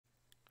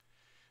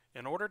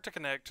In order to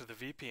connect to the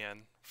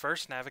VPN,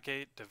 first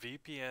navigate to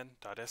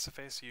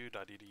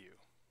vpn.sfasu.edu.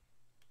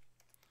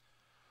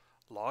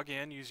 Log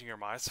in using your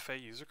MySFA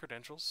user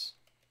credentials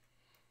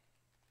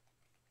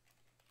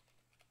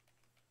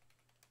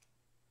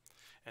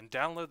and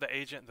download the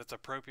agent that's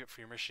appropriate for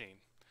your machine.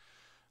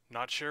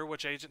 Not sure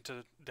which agent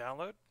to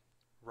download?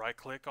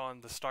 Right-click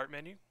on the Start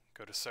menu,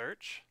 go to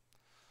Search,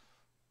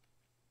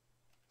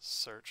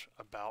 search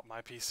About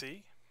My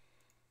PC,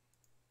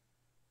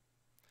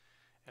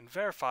 and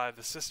verify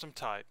the system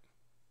type.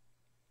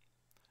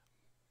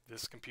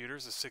 This computer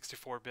is a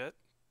 64-bit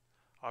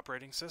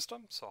operating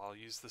system, so I'll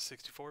use the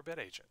 64-bit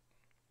agent.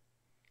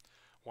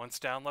 Once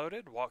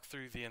downloaded, walk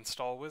through the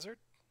Install Wizard.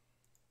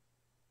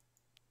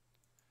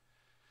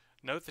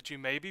 Note that you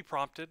may be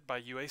prompted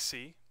by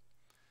UAC.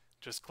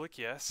 Just click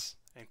Yes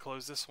and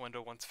close this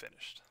window once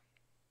finished.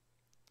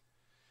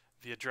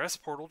 The address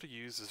portal to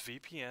use is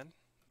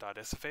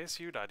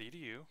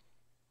vpn.sfasu.edu,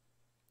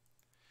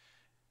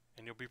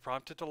 and you'll be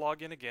prompted to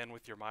log in again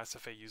with your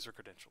MySFA user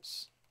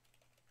credentials.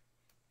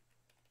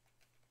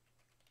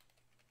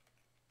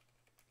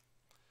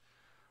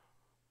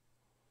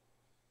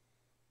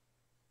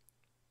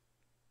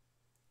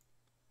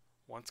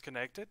 Once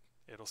connected,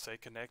 it'll say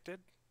connected,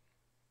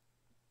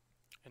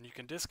 and you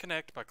can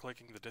disconnect by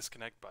clicking the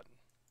disconnect button.